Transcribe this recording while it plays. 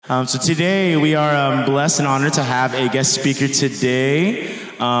So today we are blessed and honored to have a guest speaker today.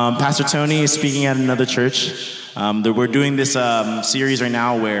 Pastor Tony is speaking at another church. We're doing this series right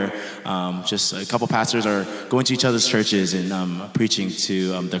now where just a couple pastors are going to each other's churches and preaching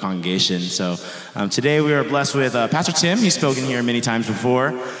to the congregation. So today we are blessed with Pastor Tim. He's spoken here many times before.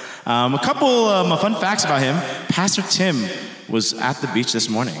 A couple fun facts about him. Pastor Tim was at the beach this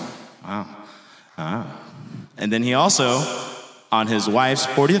morning. Wow. And then he also, on his wife's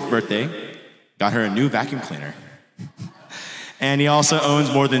 40th birthday, got her a new vacuum cleaner. And he also owns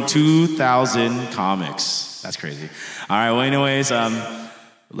more than 2,000 comics. That's crazy. All right, well, anyways,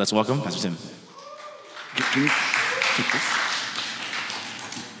 let's welcome Pastor Tim. Can you take this?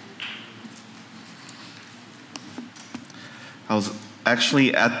 I was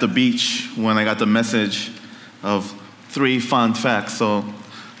actually at the beach when I got the message of 3 fun facts. So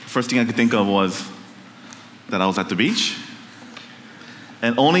the first thing I could think of was that I was at the beach.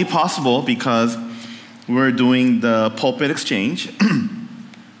 And only possible because we're doing the pulpit exchange.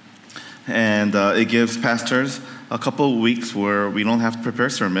 And it gives pastors a couple of weeks where we don't have to prepare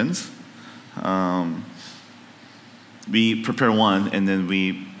sermons. We prepare one, and then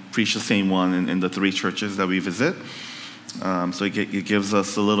we preach the same one in the 3 churches that we visit. So it gives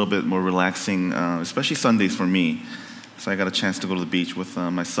us a little bit more relaxing, especially Sundays for me. So I got a chance to go to the beach with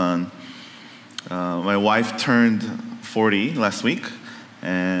my son. My wife turned 40 last week,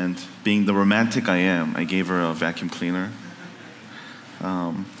 and being the romantic I am, I gave her a vacuum cleaner.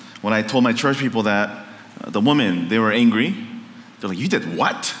 When I told my church people that, the women, they were angry. They're like, "You did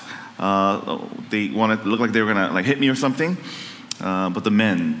what?" They wanted to look like they were gonna hit me or something. But the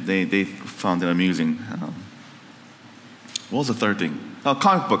men, they found it amusing. What was the third thing? Oh,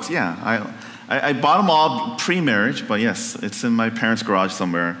 comic books. Yeah, I bought them all pre-marriage, but yes, it's in my parents' garage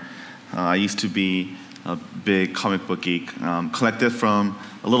somewhere. I used to be a big comic book geek, collected from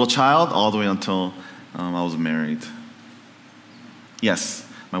a little child all the way until I was married. Yes,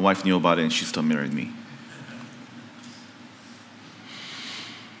 my wife knew about it and she still married me.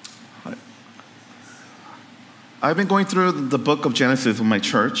 I've been going through the book of Genesis with my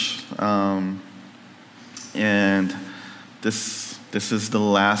church, and this is the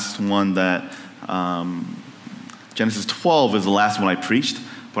last one that, Genesis 12 is the last one I preached,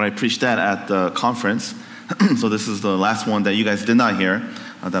 but I preached that at the conference. So this is the last one that you guys did not hear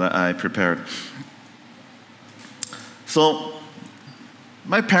that I prepared. So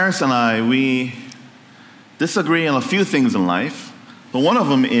my parents and I, we disagree on a few things in life, but one of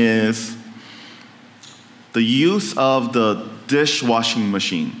them is the use of the dishwashing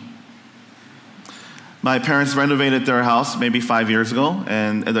machine. My parents renovated their house maybe 5 years ago,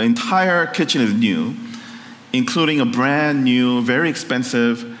 and the entire kitchen is new, including a brand new, very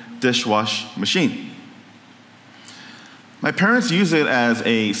expensive dishwash machine. My parents use it as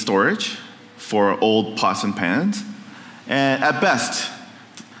a storage for old pots and pans, and at best,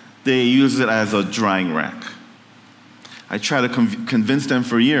 they use it as a drying rack. I tried to convince them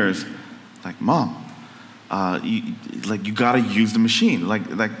for years, like, "Mom, you gotta use the machine. Like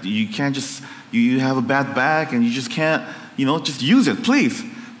you can't just, you have a bad back and you just can't, just use it, please."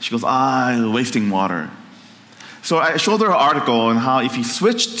 She goes, "You're wasting water." So I showed her an article on how if you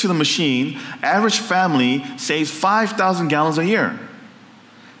switch to the machine, average family saves 5,000 gallons a year.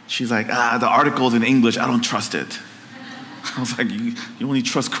 She's like, "The article's in English, I don't trust it." I was like, you only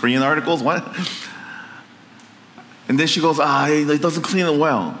trust Korean articles? What? And then she goes, "It doesn't clean it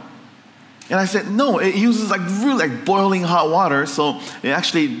well." And I said, "No, it uses really boiling hot water, so it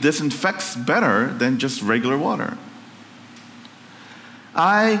actually disinfects better than just regular water."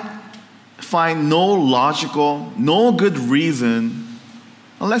 I find no logical, no good reason,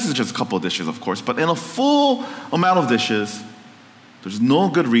 unless it's just a couple of dishes, of course, but in a full amount of dishes, there's no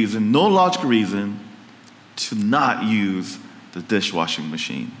good reason, no logical reason to not use the dishwashing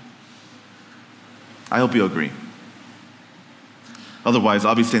machine. I hope you agree. Otherwise,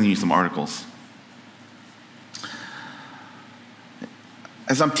 I'll be sending you some articles.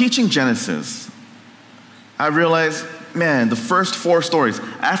 As I'm teaching Genesis, I realized, man, the first 4 stories,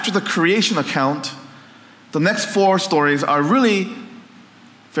 after the creation account, the next 4 stories are really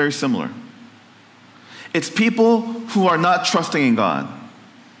very similar. It's people who are not trusting in God.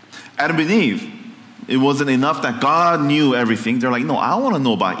 Adam and Eve, it wasn't enough that God knew everything. They're like, "No, I want to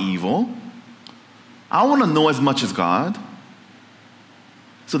know about evil. I want to know as much as God."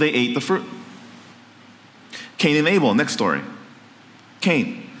 So they ate the fruit. Cain and Abel, next story.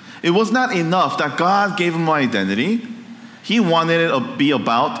 Cain. It was not enough that God gave him an identity. He wanted it to be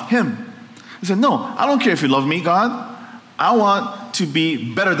about him. He said, "No, I don't care if you love me, God. I want to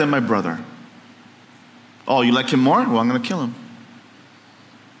be better than my brother." "Oh, you like him more? Well, I'm going to kill him."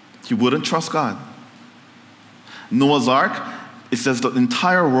 He wouldn't trust God. Noah's Ark, it says the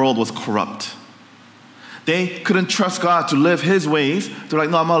entire world was corrupt. They couldn't trust God to live His ways. They're like,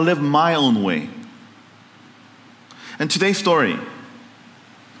 no, I'm going to live my own way. And today's story,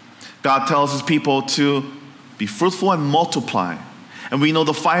 God tells His people to be fruitful and multiply. And we know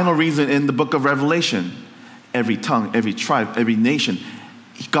the final reason in the book of Revelation. Every tongue, every tribe, every nation.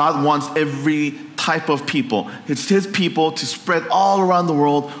 God wants every type of people. It's His people to spread all around the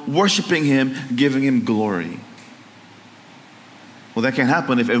world, worshiping Him, giving Him glory. Well, that can't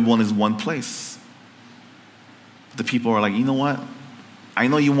happen if everyone is one place. The people are like, you know what? I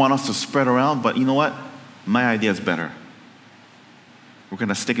know you want us to spread around, but you know what? My idea is better. We're going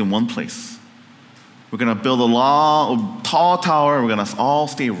to stick in one place. We're going to build a tall tower. We're going to all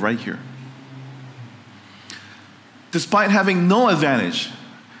stay right here. Despite having no advantage,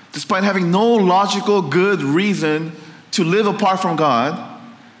 despite having no logical good reason to live apart from God,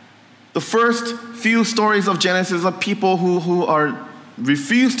 the first few stories of Genesis are people who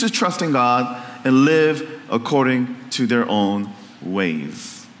refuse to trust in God and live according to their own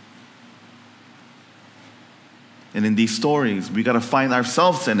ways. And in these stories, we got to find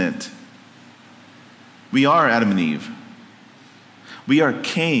ourselves in it. We are Adam and Eve. We are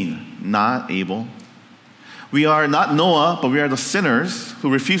Cain, not Abel. We are not Noah, but we are the sinners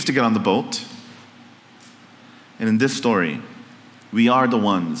who refuse to get on the boat. And in this story, we are the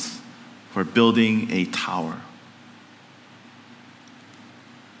ones who are building a tower.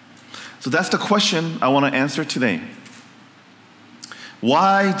 So that's the question I want to answer today.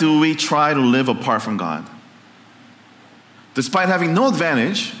 Why do we try to live apart from God? Despite having no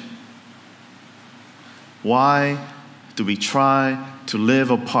advantage, why do we try to live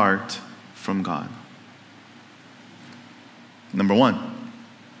apart from God? Number one,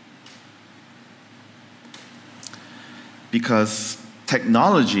 because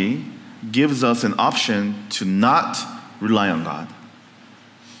technology gives us an option to not rely on God.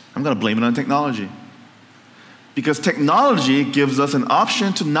 I'm going to blame it on technology. Because technology gives us an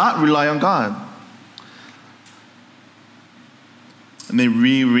option to not rely on God. Let me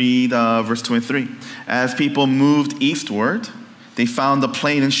reread verse 23. As people moved eastward, they found a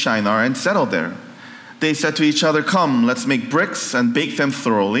plain in Shinar and settled there. They said to each other, come, let's make bricks and bake them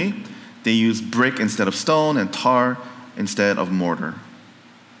thoroughly. They used brick instead of stone and tar instead of mortar.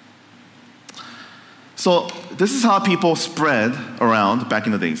 So this is how people spread around back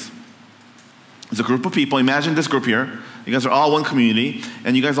in the days. There's a group of people. Imagine this group here. You guys are all one community,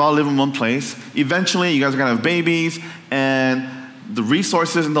 and you guys all live in one place. Eventually, you guys are going to have babies, and the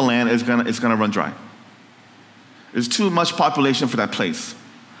resources in the land is going to run dry. There's too much population for that place.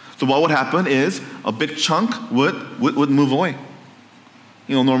 So what would happen is a big chunk would move away.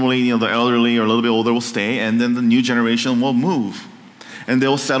 Normally, the elderly or a little bit older will stay, and then the new generation will move. And they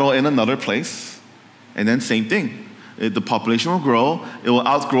will settle in another place. And then same thing. The population will grow, it will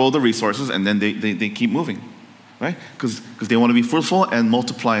outgrow the resources, and then they keep moving. Right? Because they want to be fruitful and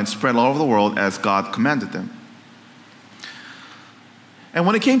multiply and spread all over the world as God commanded them. And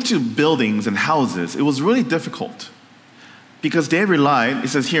when it came to buildings and houses, it was really difficult. Because they relied, it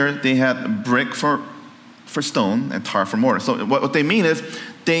says here, they had brick for stone and tar for mortar. So what they mean is,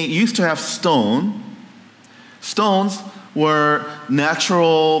 they used to have stone. Stones were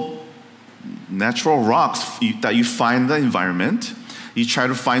natural rocks that you find in the environment. You try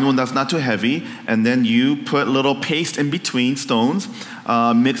to find one that's not too heavy, and then you put little paste in between stones,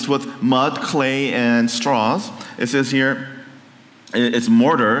 mixed with mud, clay, and straws. It says here, it's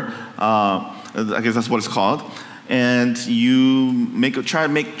mortar. I guess that's what it's called. And you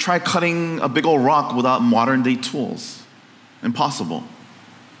try cutting a big old rock without modern day tools. Impossible.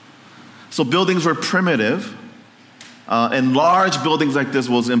 So buildings were primitive, and large buildings like this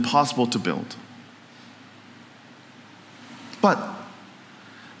was impossible to build. But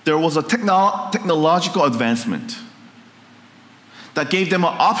there was a technological advancement that gave them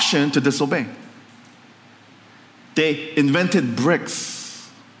an option to disobey. They invented bricks.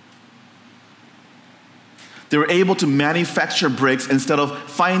 They were able to manufacture bricks instead of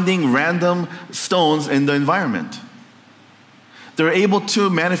finding random stones in the environment. They were able to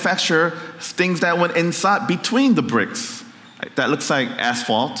manufacture things that went inside between the bricks. That looks like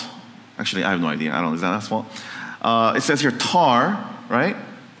asphalt. Actually, I have no idea. I don't know. Is that asphalt? It says here tar, right?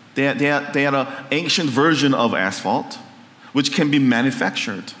 They had an ancient version of asphalt, which can be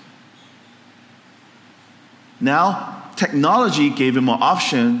manufactured. Now, technology gave him an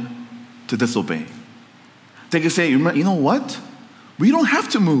option to disobey. They could say, you know what? We don't have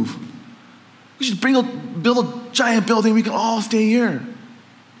to move. We should build a giant building. We can all stay here.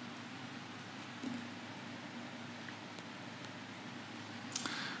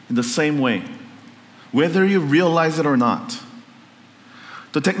 in the same way, whether you realize it or not.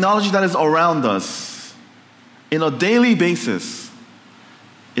 The technology that is around us in a daily basis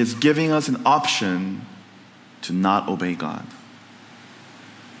is giving us an option to not obey God.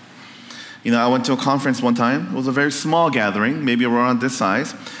 I went to a conference one time. It was a very small gathering, maybe around this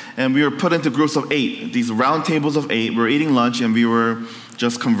size. And we were put into groups of 8, these round tables of 8. We were eating lunch and we were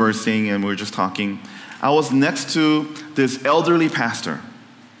just conversing and we were just talking. I was next to this elderly pastor.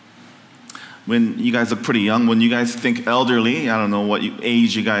 When you guys look pretty young, when you guys think elderly, I don't know what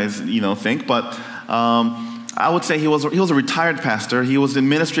age you guys think, but I would say he was a retired pastor. He was in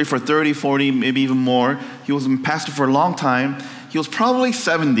ministry for 30, 40, maybe even more. He was a pastor for a long time. He was probably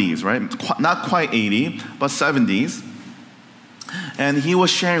 70s, right? Not quite 80, but 70s. And he was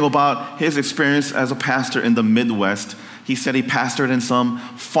sharing about his experience as a pastor in the Midwest. He said he pastored in some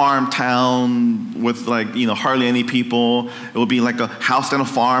farm town with hardly any people. It would be like a house and a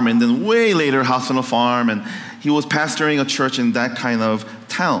farm, and then way later, a house and a farm. And he was pastoring a church in that kind of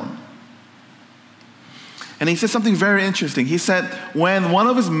town. And he said something very interesting. He said when one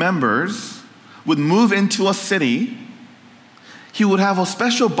of his members would move into a city, he would have a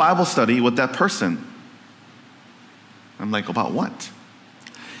special Bible study with that person. I'm like, about what?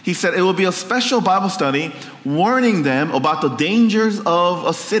 He said it would be a special Bible study warning them about the dangers of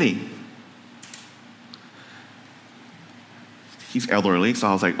a city. He's elderly, so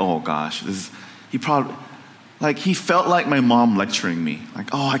I was like, oh gosh, he felt like my mom lecturing me.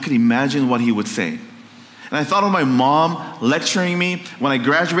 I could imagine what he would say. And I thought of my mom lecturing me when I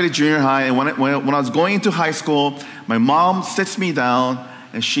graduated junior high, and when I was going into high school, my mom sits me down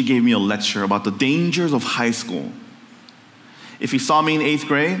and she gave me a lecture about the dangers of high school. If you saw me in 8th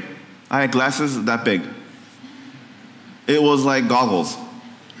grade, I had glasses that big. It was like goggles.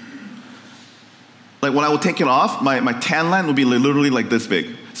 When I would take it off, my tan line would be literally like this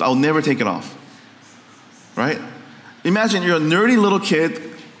big. So I would never take it off. Right? Imagine you're a nerdy little kid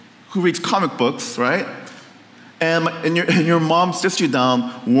who reads comic books, right? And your mom sits you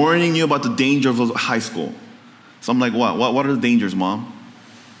down warning you about the dangers of high school. So I'm like, what are the dangers, Mom?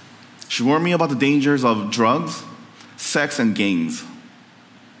 She warned me about the dangers of drugs, sex, and gangs.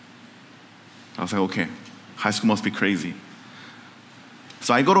 I was like, okay, high school must be crazy.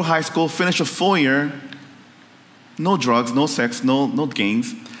 So I go to high school, finish a full year, no drugs, no sex, no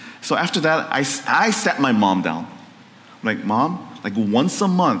gangs. So after that, I sat my mom down. I'm like, Mom, once a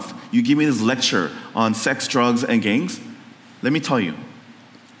month, you give me this lecture on sex, drugs, and gangs. Let me tell you,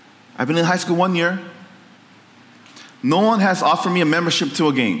 I've been in high school 1 year. No one has offered me a membership to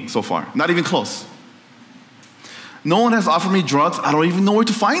a gang so far, not even close. No one has offered me drugs. I don't even know where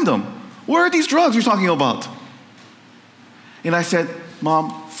to find them. Where are these drugs you're talking about? And I said,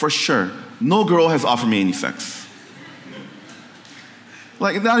 Mom, for sure, no girl has offered me any sex.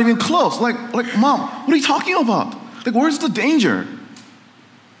 Not even close. Mom, what are you talking about? Where's the danger?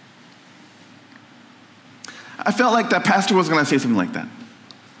 I felt like that pastor was going to say something like that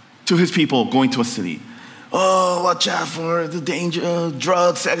to his people going to a city. Oh, watch out for the danger of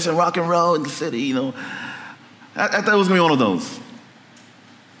drugs, sex, and rock and roll in the city, I thought it was going to be one of those.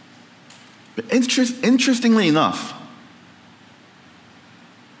 But interestingly enough,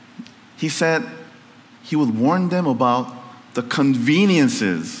 he said he would warn them about the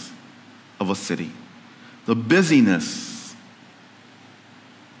conveniences of a city, the busyness.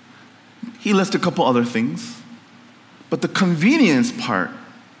 He listed a couple other things, but the convenience part,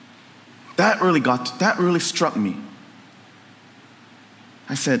 that really struck me.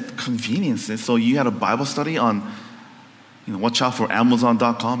 I said, conveniences? So you had a Bible study on, watch out for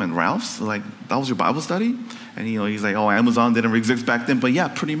Amazon.com and Ralph's? That was your Bible study? And he's like, oh, Amazon didn't exist back then, but yeah,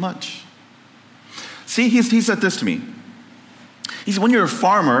 pretty much. See, he said this to me. He said, when you're a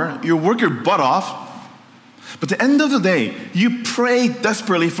farmer, you work your butt off, but at the end of the day, you pray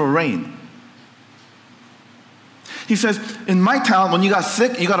desperately for rain. He says, in my town, when you got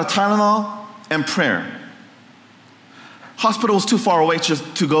sick, you got a Tylenol and prayer. Hospital was too far away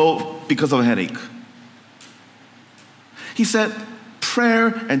just to go because of a headache. He said, prayer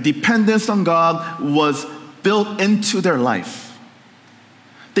and dependence on God was built into their life.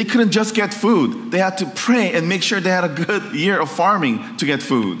 They couldn't just get food. They had to pray and make sure they had a good year of farming to get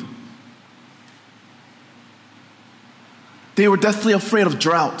food. They were deathly afraid of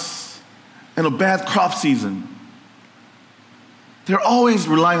droughts and a bad crop season. They're always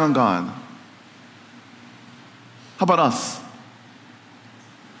relying on God. How about us?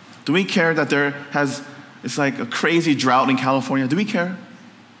 Do we care that it's like a crazy drought in California? Do we care?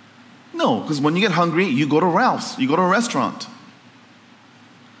 No, because when you get hungry, you go to Ralph's, you go to a restaurant.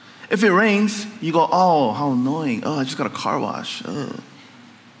 If it rains, you go, oh, how annoying. Oh, I just got a car wash. Oh.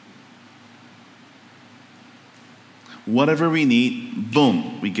 Whatever we need,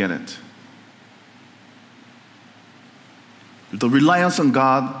 boom, we get it. The reliance on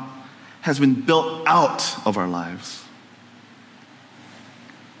God has been built out of our lives.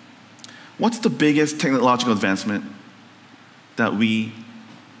 What's the biggest technological advancement that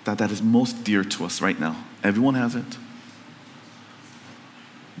is most dear to us right now? Everyone has it.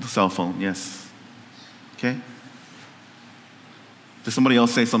 The cell phone, yes. Okay? Did somebody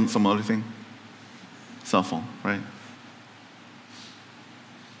else say some other thing? Cell phone, right?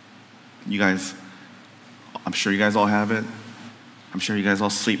 You guys, I'm sure you guys all have it. I'm sure you guys all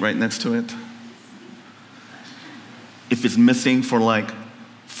sleep right next to it. If it's missing for like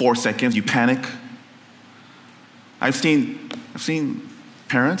 4 seconds, you panic. I've seen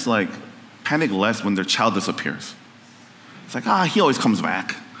parents like panic less when their child disappears. It's like, he always comes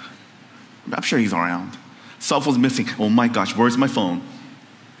back. I'm sure he's around. Cell phone's missing. Oh my gosh, where's my phone?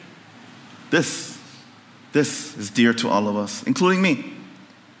 This is dear to all of us, including me.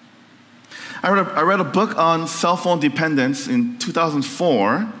 I read a book on cell phone dependence in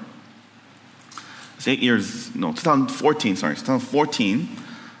 2004. It's 2014, sorry, 2014.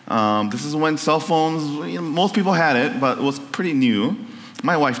 This is when cell phones, most people had it, but it was pretty new.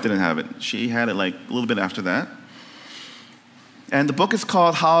 My wife didn't have it. She had it like a little bit after that. And the book is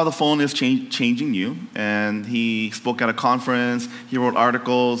called How the Phone is Changing You. And he spoke at a conference, he wrote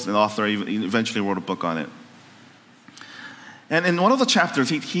articles, and the author eventually wrote a book on it. And in one of the chapters,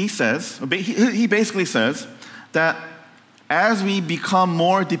 he basically says that as we become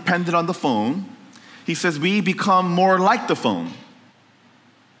more dependent on the phone, he says we become more like the phone.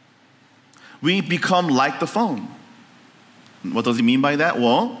 We become like the phone. What does he mean by that?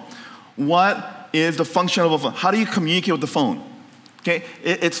 Well, what is the function of a phone? How do you communicate with the phone? Okay,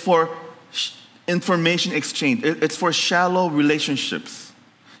 it's for information exchange. It's for shallow relationships,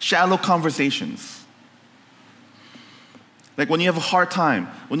 shallow conversations. Like when you have a hard time,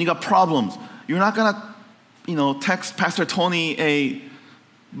 when you got problems, you're not gonna, text Pastor Tony a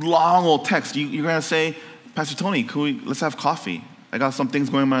long old text. You're gonna say, Pastor Tony, let's have coffee. I got some things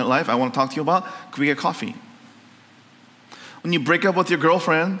going on in my life I want to talk to you about. Could we get coffee? When you break up with your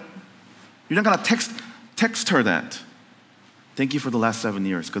girlfriend, you're not gonna text her that. Thank you for the last 7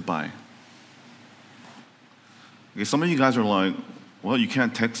 years. Goodbye. Okay, some of you guys are like, well, you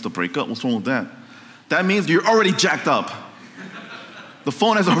can't text the breakup. What's wrong with that? That means you're already jacked up. The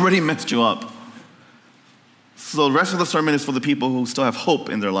phone has already messed you up. So the rest of the sermon is for the people who still have hope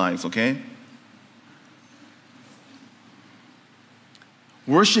in their lives, okay?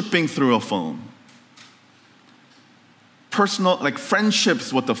 Worshiping through a phone. Personal, like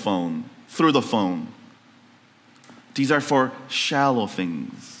friendships with the phone, through the phone. These are for shallow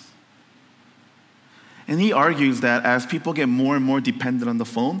things. And he argues that as people get more and more dependent on the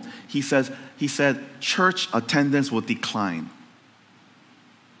phone, he said church attendance will decline.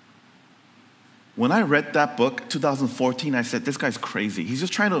 When I read that book, 2014, I said, this guy's crazy. He's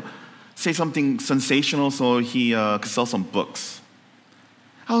just trying to say something sensational so he could sell some books.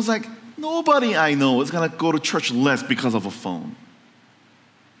 I was like, nobody I know is going to go to church less because of a phone.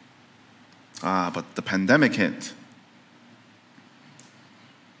 But the pandemic hit.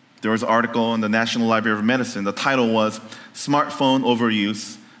 There was an article in the National Library of Medicine. The title was Smartphone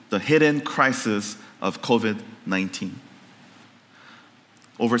Overuse, the Hidden Crisis of COVID-19.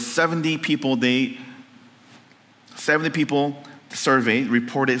 Over 70 people surveyed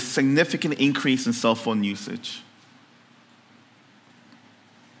reported significant increase in cell phone usage.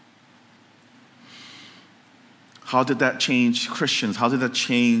 How did that change Christians? How did that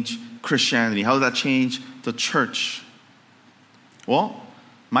change Christianity? How did that change the church? Well,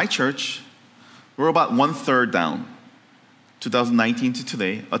 my church, we're about 1/3 down. 2019 to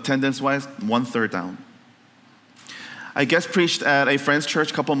today, attendance-wise, 1/3 down. I guest preached at a friend's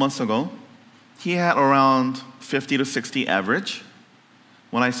church a couple months ago. He had around 50 to 60 average.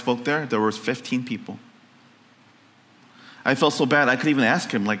 When I spoke there was 15 people. I felt so bad, I could even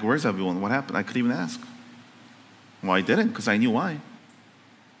ask him, like, where's everyone? What happened? I could even ask. Well, I didn't, because I knew why.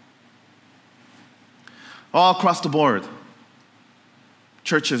 All across the board,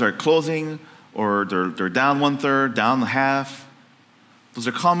 churches are closing, or they're down 1/3, down half. Those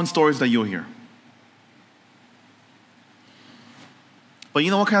are common stories that you'll hear. But you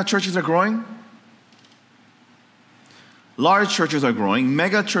know what kind of churches are growing? Large churches are growing.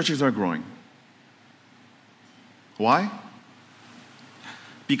 Mega churches are growing. Why?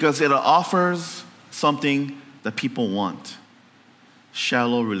 Because it offers something that people want.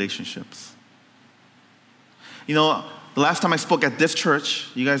 Shallow relationships. The last time I spoke at this church,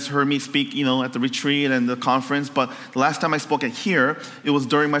 you guys heard me speak, at the retreat and the conference, but the last time I spoke at here, it was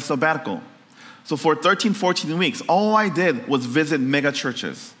during my sabbatical. So for 13, 14 weeks, all I did was visit mega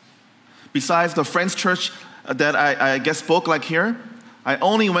churches. Besides the Friends church that I guess spoke like here, I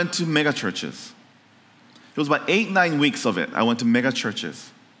only went to mega churches. It was about 8, 9 weeks of it. I went to mega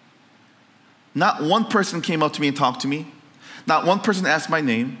churches. Not one person came up to me and talked to me. Not one person asked my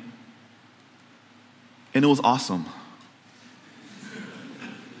name. And it was awesome.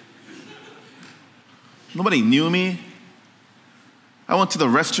 Nobody knew me. I went to the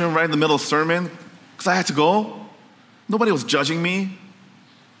restroom right in the middle of the sermon because I had to go. Nobody was judging me.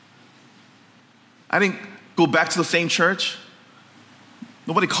 I didn't go back to the same church.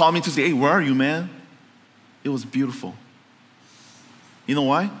 Nobody called me to say, hey, where are you, man? It was beautiful. You know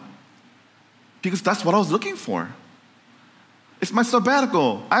why? Because that's what I was looking for. It's my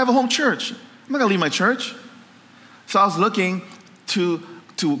sabbatical. I have a home church. I'm not going to leave my church. So I was looking to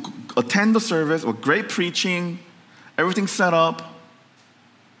attend the service with great preaching, everything set up.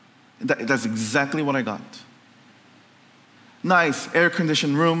 And that's exactly what I got. Nice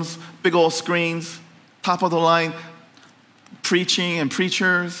air-conditioned rooms, big old screens, top of the line, preaching and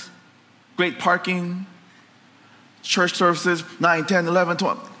preachers, great parking, church services, 9, 10, 11,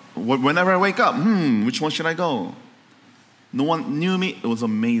 12. Whenever I wake up, which one should I go? No one knew me. It was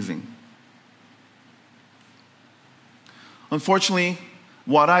amazing. Unfortunately,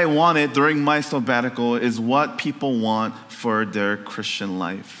 what I wanted during my sabbatical is what people want for their Christian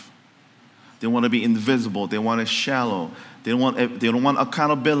life. They want to be invisible. They want it shallow. They don't want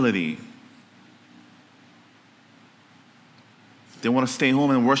accountability. They want to stay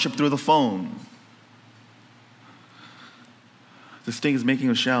home and worship through the phone. This thing is making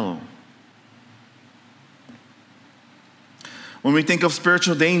us shallow. When we think of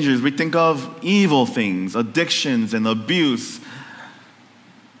spiritual dangers, we think of evil things, addictions and abuse,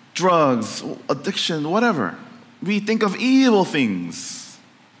 drugs, addiction, whatever. We think of evil things.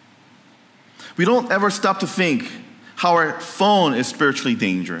 We don't ever stop to think how our phone is spiritually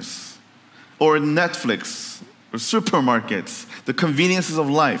dangerous, or Netflix, or supermarkets, the conveniences of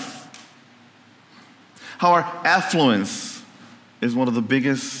life. How our affluence is one of the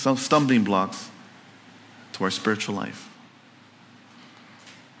biggest stumbling blocks to our spiritual life.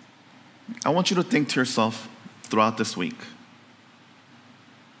 I want you to think to yourself throughout this week.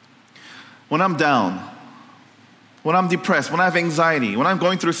 When I'm down, when I'm depressed, when I have anxiety, when I'm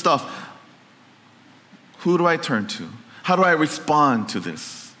going through stuff, who do I turn to? How do I respond to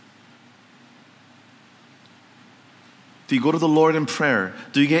this? Do you go to the Lord in prayer?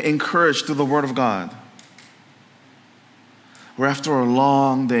 Do you get encouraged through the Word of God? Or after a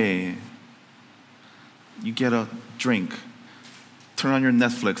long day, you get a drink, turn on your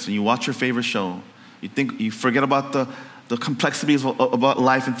Netflix, and you watch your favorite show. You forget about the complexities about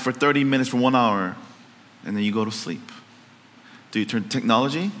life for 30 minutes, for 1 hour, and then you go to sleep. Do you turn to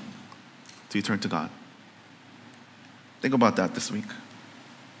technology? Do you turn to God? Think about that this week.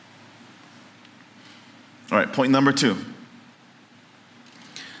 All right, point number 2.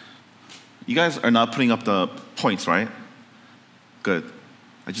 You guys are not putting up the points, right? Good.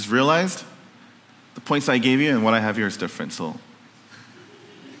 I just realized the points I gave you and what I have here is different, so.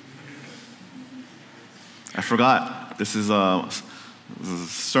 I forgot. This is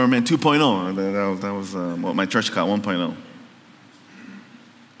Sermon 2.0. That was what my church got, 1.0.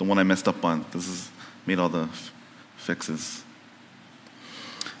 The one I messed up on. This is made all the fixes.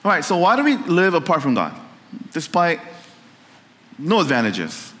 All right, so why do we live apart from God? Despite no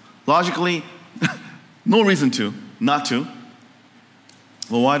advantages. Logically, no reason to, not to.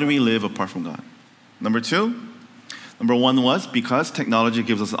 Well, why do we live apart from God? Number 1 was because technology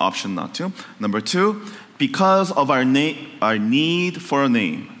gives us the option not to. Number 2, because of our need for a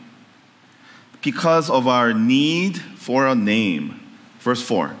name. Because of our need for a name. Verse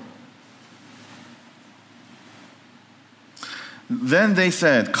 4. Then they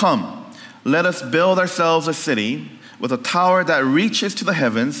said, "Come, let us build ourselves a city with a tower that reaches to the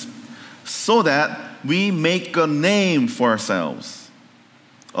heavens, so that we make a name for ourselves.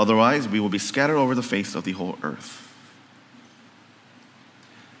 Otherwise, we will be scattered over the face of the whole earth."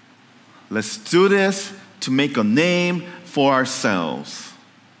 Let's do this to make a name for ourselves.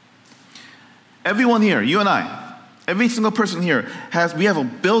 Everyone here, you and I, every single person here, we have a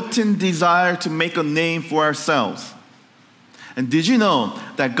built-in desire to make a name for ourselves. And did you know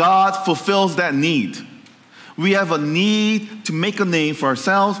that God fulfills that need? We have a need to make a name for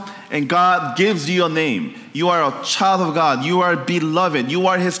ourselves, and God gives you a name. You are a child of God. You are beloved. You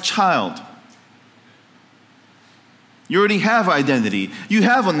are His child. You already have identity. You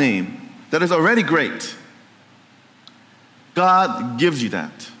have a name that is already great. God gives you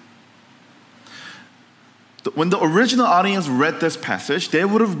that. When the original audience read this passage, they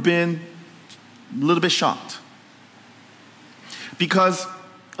would have been a little bit shocked. Because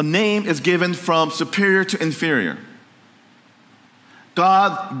a name is given from superior to inferior.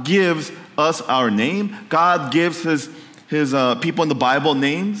 God gives us our name. God gives his people in the Bible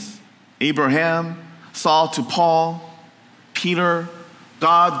names. Abraham, Saul to Paul, Peter.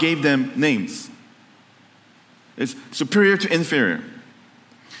 God gave them names. It's superior to inferior.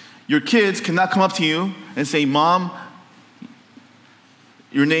 Your kids cannot come up to you and say, Mom,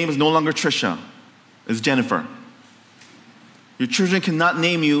 your name is no longer Trisha, it's Jennifer. Your children cannot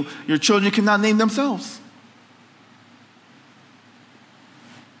name you. Your children cannot name themselves.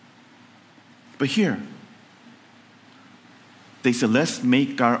 But here, they said, let's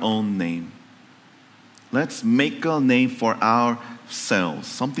make our own name. Let's make a name for ourselves.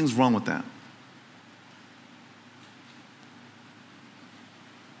 Something's wrong with that.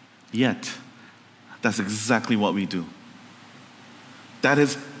 Yet, that's exactly what we do. That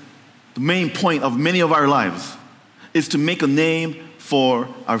is the main point of many of our lives, is to make a name for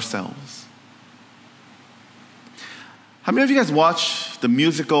ourselves. How many of you guys watch the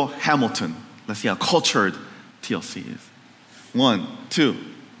musical Hamilton? Let's see how cultured TLC is. 1, 2,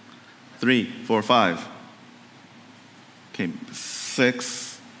 3, 4, 5. Okay,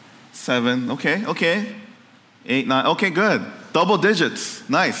 6, 7. Okay. 8, 9. Okay, good. Double digits.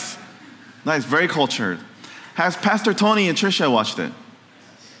 Nice. Very cultured. Has Pastor Tony and Trisha watched it?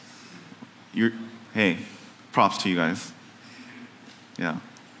 Hey, props to you guys. Yeah.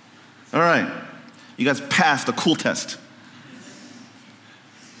 All right. You guys passed the cool test.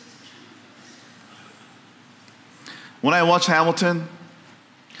 When I watched Hamilton,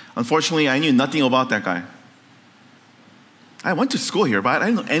 unfortunately, I knew nothing about that guy. I went to school here, but I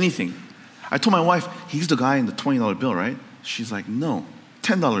didn't know anything. I told my wife, he's the guy in the $20 bill, right? She's like, no,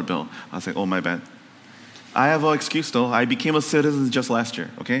 $10 bill. I was like, oh, my bad. I have an excuse, though. I became a citizen just last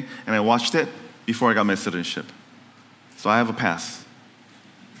year, okay? And I watched it before I got my citizenship. So I have a pass.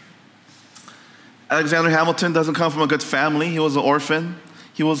 Alexander Hamilton doesn't come from a good family. He was an orphan.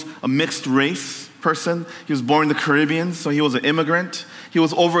 He was a mixed race person. He was born in the Caribbean, so he was an immigrant. He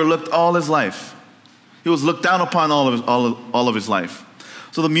was overlooked all his life. He was looked down upon all of his life.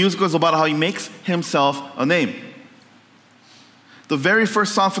 So the musical is about how he makes himself a name. The very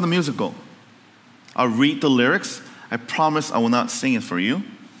first song from the musical, I'll read the lyrics. I promise I will not sing it for you.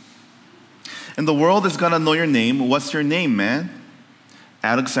 And the world is gonna know your name. What's your name, man?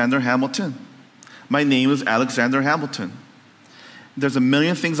 Alexander Hamilton. My name is Alexander Hamilton. There's a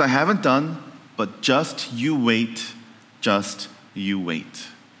million things I haven't done, but just you wait, just you wait.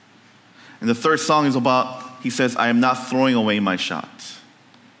 And the third song is about, he says, I am not throwing away my shot.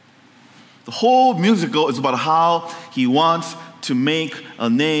 The whole musical is about how he wants to make a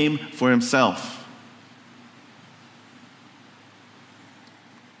name for himself.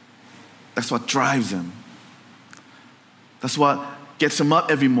 That's what drives him. That's what gets him up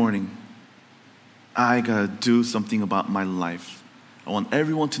every morning. I gotta do something about my life. I want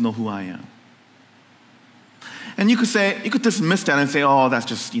everyone to know who I am. And you could dismiss that and say, oh, that's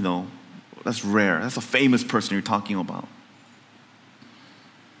just, that's rare. That's a famous person you're talking about.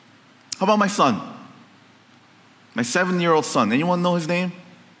 How about my son? My 7-year-old son. Anyone know his name?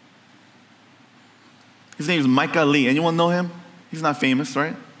 His name is Micah Lee. Anyone know him? He's not famous,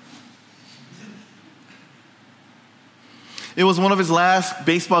 right? It was one of his last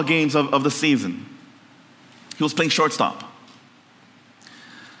baseball games of the season. He was playing shortstop.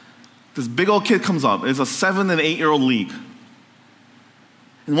 This big old kid comes up. It's a 7 and 8-year-old league.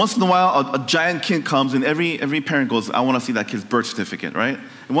 And once in a while, a giant kid comes, and every parent goes, I want to see that kid's birth certificate, right?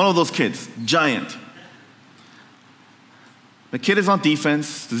 And one of those kids, giant. The kid is on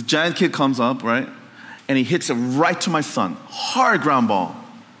defense. This giant kid comes up, right? And he hits it right to my son. Hard ground ball.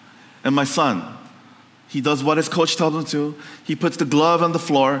 And my son, he does what his coach tells him to. He puts the glove on the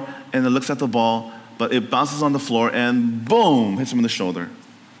floor, and it looks at the ball, but it bounces on the floor, and boom, hits him in the shoulder.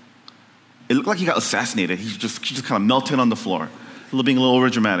 It looked like he got assassinated. He just kind of melted on the floor. Being a little over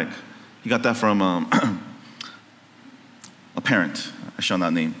dramatic. He got that from a parent. I shall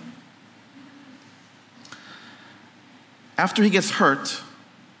not name. After he gets hurt,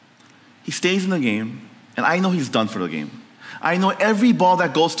 he stays in the game, and I know he's done for the game. I know every ball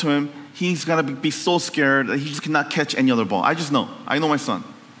that goes to him, he's gonna be so scared that he just cannot catch any other ball. I just know. I know my son.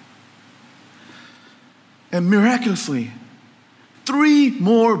 And miraculously, 3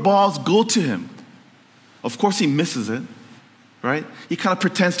 more balls go to him. Of course, he misses it. Right? He kind of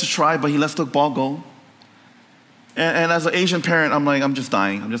pretends to try, but he lets the ball go. And as an Asian parent, I'm just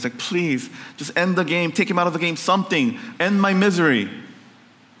dying. I'm just like, please, just end the game. Take him out of the game. Something. End my misery.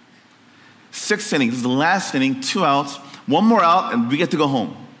 6th inning. This is the last inning. 2 outs. 1 more out, and we get to go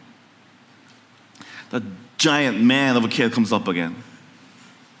home. the giant man of a kid comes up again.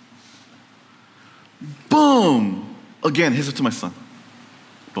 Boom! Again, hits it to my son.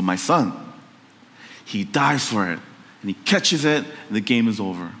 But my son, he dives for it, and he catches it, and the game is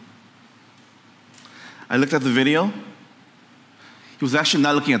over. I looked at the video. He was actually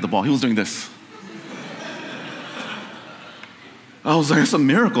not looking at the ball. He was doing this. I was like, it's a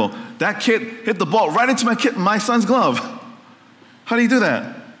miracle. That kid hit the ball right into my son's glove. How do you do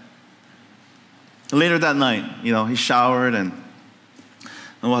that? Later that night, he showered, and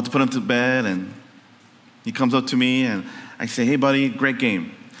we'll have to put him to bed, and he comes up to me, and I say, hey, buddy, great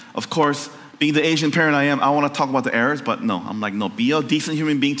game. Of course, being the Asian parent I am, I want to talk about the errors, but no. I'm like, no, be a decent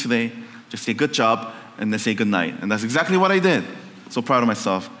human being today. Just say good job, and then say good night. And that's exactly what I did. So proud of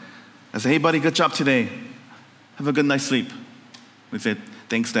myself. I said, hey, buddy, good job today. Have a good night's sleep. He said,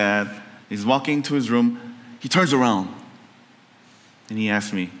 thanks, Dad. He's walking to his room. He turns around, and he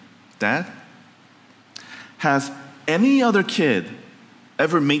asked me, Dad, has any other kid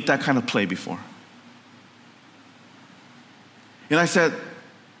ever made that kind of play before? And I said,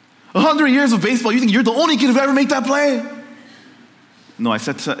 100 years of baseball, you think you're the only kid who ever made that play? No, I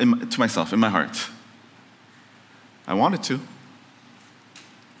said to myself, in my heart, I wanted to.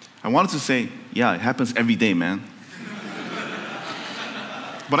 I wanted to say, yeah, it happens every day, man.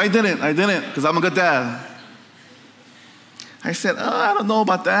 But I didn't, because I'm a good dad. I said, I don't know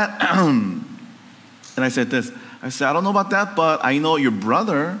about that. And I said this, I don't know about that, but I know your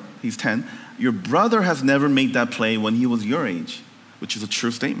brother, he's 10, your brother has never made that play when he was your age, which is a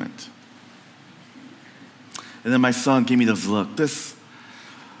true statement. And then my son gave me this look, this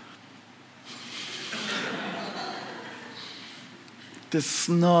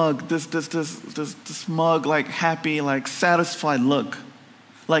snug, this smug, like happy, like satisfied look.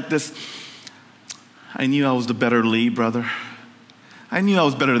 Like this, I knew I was the better Lee, brother. I knew I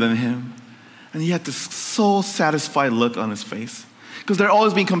was better than him. And he had this so satisfied look on his face. Because they're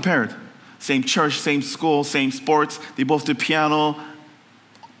always being compared. Same church, same school, same sports. They both do piano.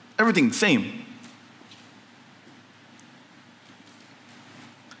 Everything, same.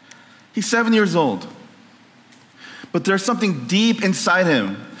 He's 7 years old. But there's something deep inside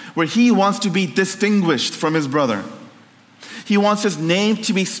him where he wants to be distinguished from his brother. He wants his name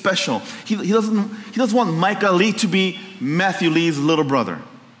to be special. He doesn't want Micah Lee to be Matthew Lee's little brother.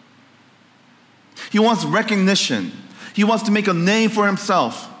 He wants recognition. He wants to make a name for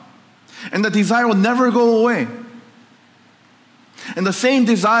himself. And the desire will never go away. And the same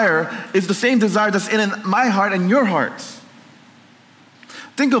desire is the same desire that's in my heart and your hearts.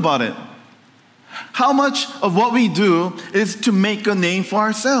 Think about it. How much of what we do is to make a name for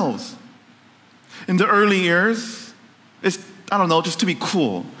ourselves? In the early years, it's, just to be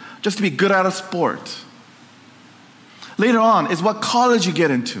cool, just to be good at a sport. Later on, it's what college you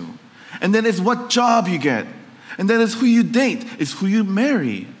get into. And then it's what job you get. And then it's who you date, it's who you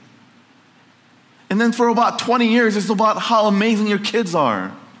marry. And then for about 20 years, it's about how amazing your kids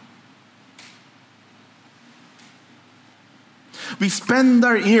are. We spend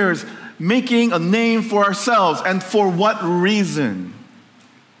our years making a name for ourselves, and for what reason?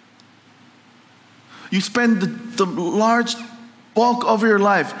 You spend the large bulk of your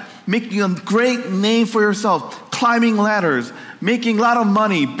life making a great name for yourself, climbing ladders, making a lot of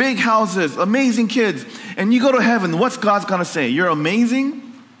money, big houses, amazing kids, and you go to heaven. What's God's gonna say? You're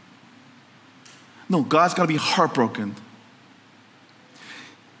amazing? No, God's gonna be heartbroken.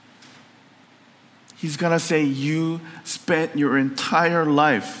 He's gonna say, you spent your entire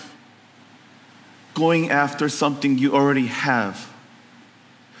life going after something you already have.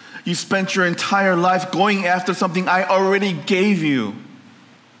 You spent your entire life going after something I already gave you,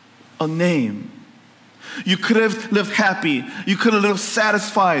 a name. You could have lived happy. You could have lived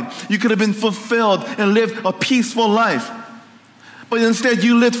satisfied. You could have been fulfilled and lived a peaceful life. But instead,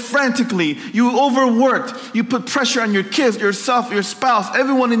 you lived frantically. You overworked. You put pressure on your kids, yourself, your spouse,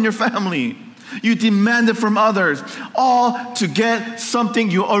 everyone in your family. You demanded from others, all to get something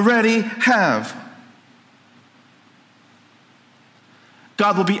you already have.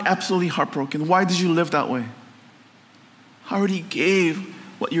 God will be absolutely heartbroken. Why did you live that way? I already gave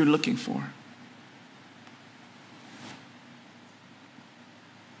what you're looking for.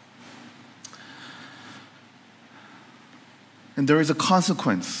 And there is a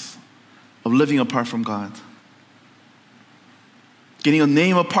consequence of living apart from God. Getting a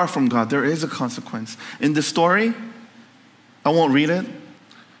name apart from God, there is a consequence. In this story, I won't read it,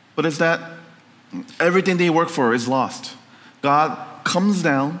 but it's that everything they work for is lost. God comes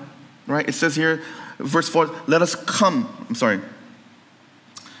down, right? It says here, verse 4, let us come.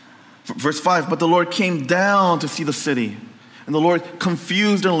 Verse 5, but the Lord came down to see the city, and the Lord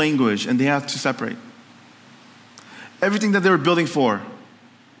confused their language, and they have to separate. everything that they were building for,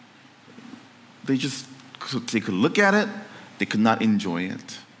 they could look at it, they could not enjoy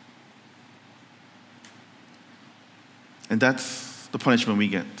it. And that's the punishment we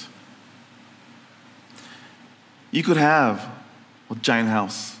get. You could have a giant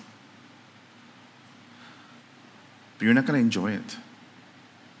house, but you're not going to enjoy it.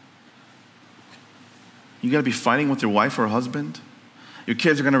 You got to be fighting with your wife or husband. Your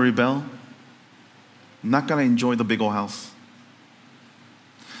kids are going to rebel. Not going to enjoy the big old house.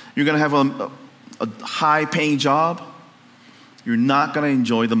 You're going to have a high-paying job. You're not going to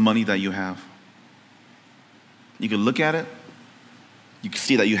enjoy the money that you have. You can look at it. You can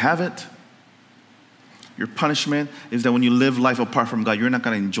see that you have it. Your punishment is that when you live life apart from God, you're not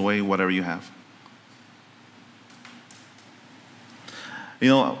going to enjoy whatever you have. You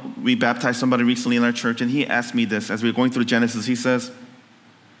know, we baptized somebody recently in our church, and he asked me this as we were going through Genesis. He says,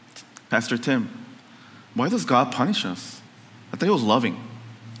 Pastor Tim, why does God punish us? I thought he was loving.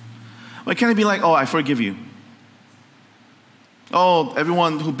 Why can't it be like, oh, I forgive you? Oh,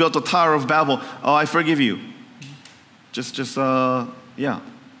 everyone who built the Tower of Babel, oh, I forgive you. Yeah.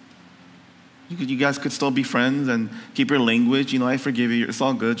 You guys could still be friends and keep your language. You know, I forgive you. It's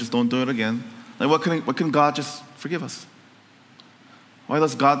all good. Just don't do it again. Like, what can God just forgive us? Why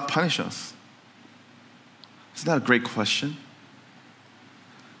does God punish us? Isn't that a great question?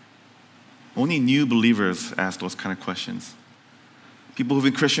 Only new believers ask those kind of questions. People who've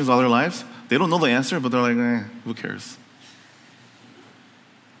been Christians all their lives, they don't know the answer, but they're like, who cares?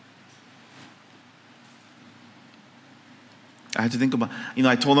 I had to think about,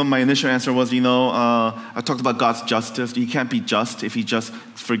 I told them my initial answer was, I talked about God's justice. He can't be just if he just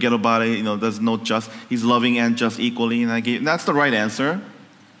forget about it. There's no just. He's loving and just equally. And that's the right answer.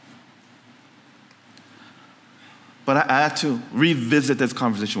 But I had to revisit this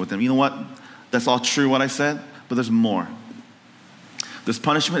conversation with them. You know what? That's all true what I said, but there's more. This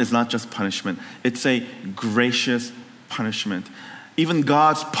punishment is not just punishment. It's a gracious punishment. Even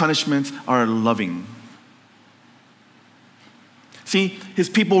God's punishments are loving. See, his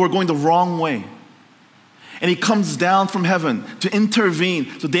people were going the wrong way. And he comes down from heaven to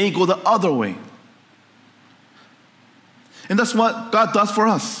intervene so they go the other way. And that's what God does for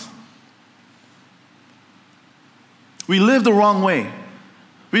us. We live the wrong way.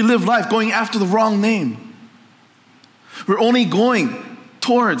 We live life going after the wrong name. We're only going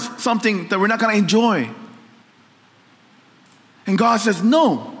towards something that we're not going to enjoy. And God says,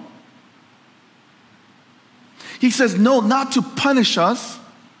 no. He says no, not to punish us,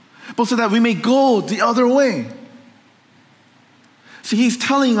 but so that we may go the other way. See, he's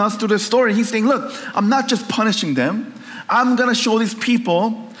telling us through this story, he's saying, look, I'm not just punishing them. I'm going to show these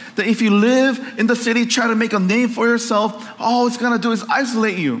people that if you live in the city, try to make a name for yourself, all it's going to do is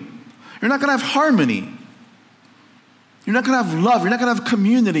isolate you. You're not going to have harmony. You're not going to have love. You're not going to have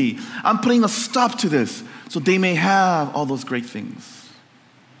community. I'm putting a stop to this so they may have all those great things.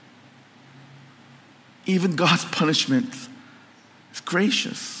 Even God's punishment is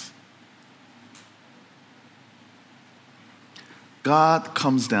gracious. God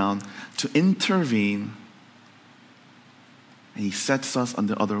comes down to intervene, and he sets us on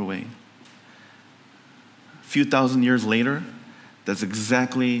the other way. A few thousand years later, that's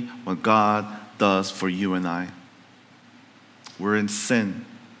exactly what God does for you and I. We're in sin.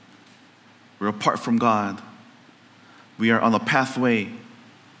 We're apart from God. We are on a pathway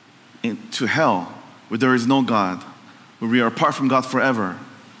to hell, where there is no God, where we are apart from God forever.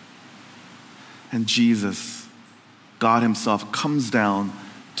 And Jesus, God himself, comes down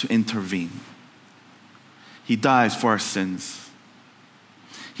to intervene. He dies for our sins.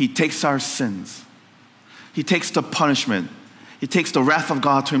 He takes our sins. He takes the punishment. He takes the wrath of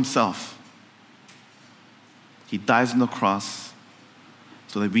God to himself. He dies on the cross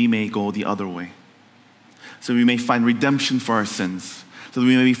so that we may go the other way. So we may find redemption for our sins. So that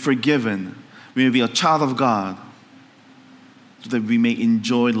we may be forgiven. We may be a child of God, so that we may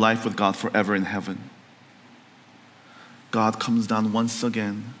enjoy life with God forever in heaven. God comes down once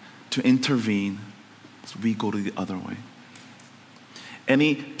again to intervene so we go to the other way.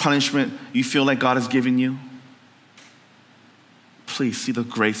 Any punishment you feel like God has given you, please see the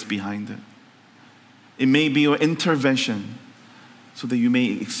grace behind it. It may be your intervention so that you may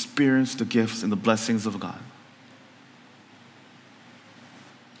experience the gifts and the blessings of God.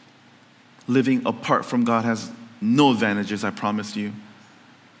 Living apart from God has no advantages, I promise you.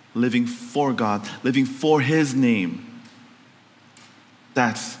 Living for God, living for his name,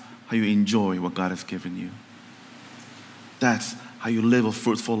 that's how you enjoy what God has given you. That's how you live a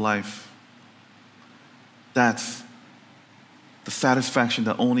fruitful life. That's the satisfaction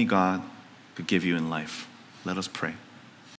that only God could give you in life. Let us pray.